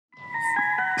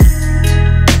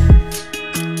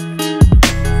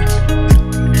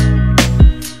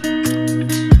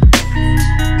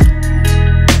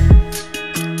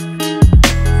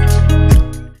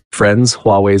Friends,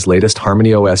 Huawei's latest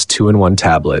HarmonyOS 2-in-1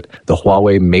 tablet, the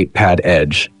Huawei MatePad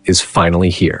Edge, is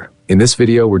finally here. In this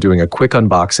video, we're doing a quick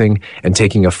unboxing and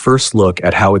taking a first look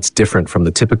at how it's different from the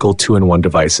typical 2-in-1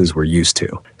 devices we're used to.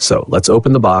 So let's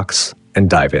open the box and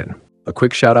dive in. A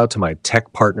quick shout out to my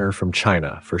tech partner from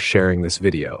China for sharing this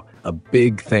video. A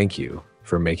big thank you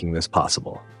for making this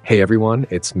possible. Hey everyone,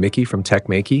 it's Maiky from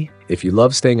Maiky. If you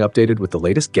love staying updated with the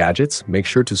latest gadgets, make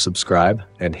sure to subscribe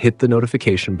and hit the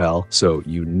notification bell so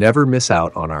you never miss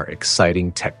out on our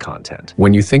exciting tech content.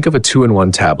 When you think of a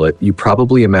 2-in-1 tablet, you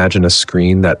probably imagine a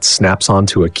screen that snaps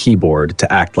onto a keyboard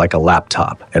to act like a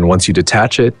laptop. And once you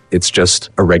detach it, it's just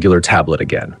a regular tablet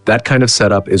again. That kind of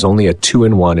setup is only a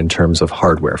 2-in-1 in terms of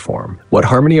hardware form. What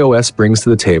HarmonyOS brings to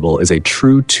the table is a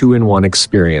true 2-in-1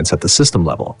 experience at the system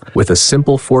level. With a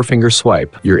simple 4-finger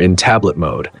swipe, you're in tablet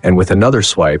mode, and with another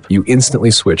swipe, you instantly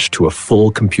switch to a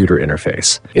full computer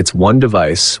interface. It's one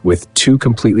device with two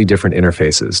completely different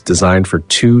interfaces designed for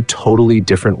two totally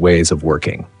different ways of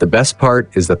working. The best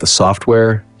part is that the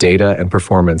software, data, and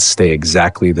performance stay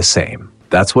exactly the same.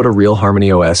 That's what a real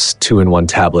HarmonyOS 2-in-1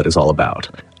 tablet is all about.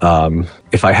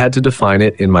 If I had to define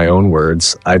it in my own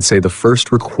words, I'd say the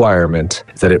first requirement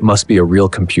is that it must be a real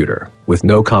computer with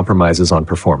no compromises on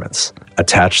performance.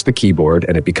 Attach the keyboard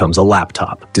and it becomes a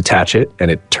laptop. Detach it and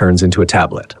it turns into a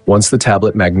tablet. Once the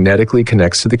tablet magnetically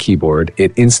connects to the keyboard,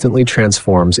 it instantly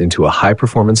transforms into a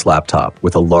high-performance laptop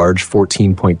with a large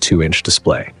 14.2-inch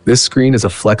display. This screen is a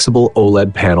flexible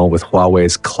OLED panel with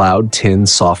Huawei's Cloud Tin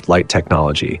soft light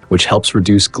technology, which helps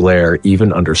reduce glare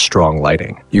even under strong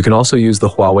lighting. You can also use the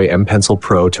Huawei M Pencil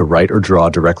Pro to write or draw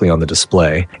directly on the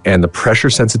display, and the pressure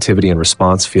sensitivity and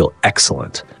response feel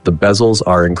excellent. The bezels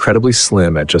are incredibly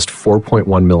slim at just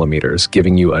 4.1 millimeters,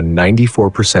 giving you a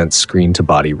 94%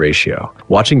 screen-to-body ratio.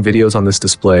 Watching videos on this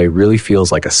display really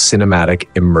feels like a cinematic,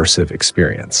 immersive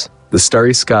experience. The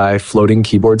Starry Sky floating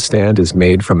keyboard stand is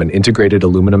made from an integrated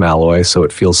aluminum alloy, so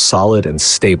it feels solid and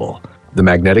stable. The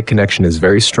magnetic connection is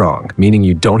very strong, meaning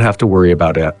you don't have to worry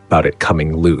about it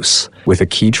coming loose. With a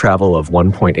key travel of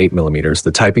 1.8 millimeters,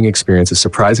 the typing experience is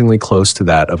surprisingly close to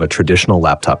that of a traditional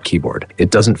laptop keyboard.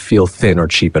 It doesn't feel thin or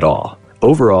cheap at all.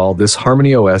 Overall, this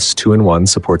HarmonyOS 2-in-1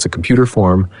 supports a computer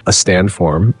form, a stand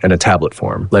form, and a tablet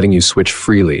form, letting you switch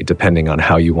freely depending on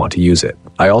how you want to use it.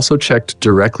 I also checked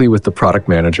directly with the product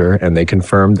manager, and they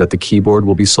confirmed that the keyboard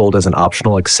will be sold as an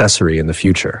optional accessory in the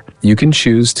future. You can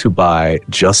choose to buy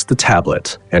just the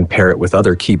tablet and pair it with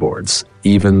other keyboards,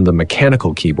 even the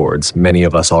mechanical keyboards many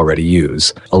of us already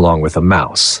use, along with a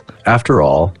mouse. After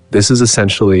all, this is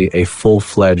essentially a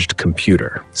full-fledged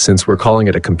computer. Since we're calling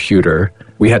it a computer,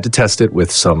 we had to test it with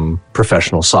some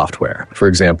professional software. For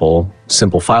example,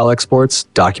 simple file exports,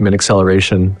 document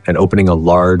acceleration, and opening a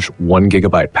large 1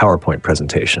 GB PowerPoint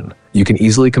presentation. You can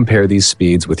easily compare these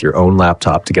speeds with your own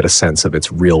laptop to get a sense of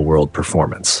its real-world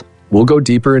performance. We'll go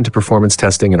deeper into performance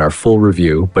testing in our full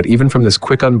review, but even from this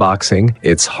quick unboxing,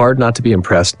 it's hard not to be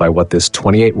impressed by what this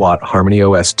 28-watt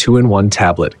HarmonyOS 2-in-1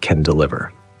 tablet can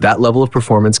deliver. That level of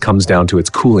performance comes down to its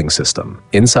cooling system.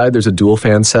 Inside, there's a dual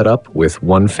fan setup with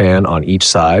one fan on each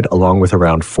side, along with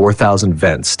around 4,000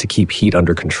 vents to keep heat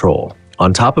under control.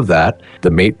 On top of that,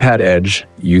 the MatePad Edge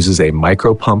uses a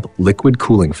micro-pump liquid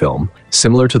cooling film,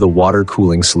 similar to the water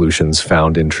cooling solutions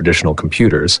found in traditional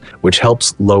computers, which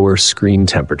helps lower screen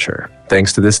temperature.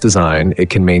 Thanks to this design, it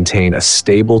can maintain a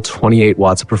stable 28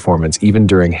 watts of performance even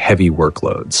during heavy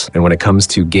workloads. And when it comes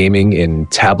to gaming in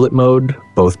tablet mode,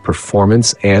 both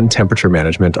performance and temperature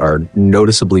management are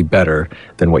noticeably better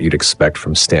than what you'd expect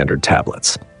from standard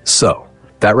tablets. So,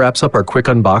 that wraps up our quick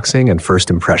unboxing and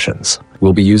first impressions.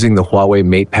 We'll be using the Huawei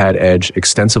MatePad Edge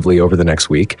extensively over the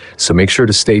next week, so make sure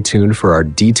to stay tuned for our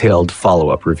detailed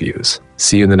follow-up reviews.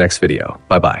 See you in the next video.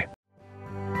 Bye-bye.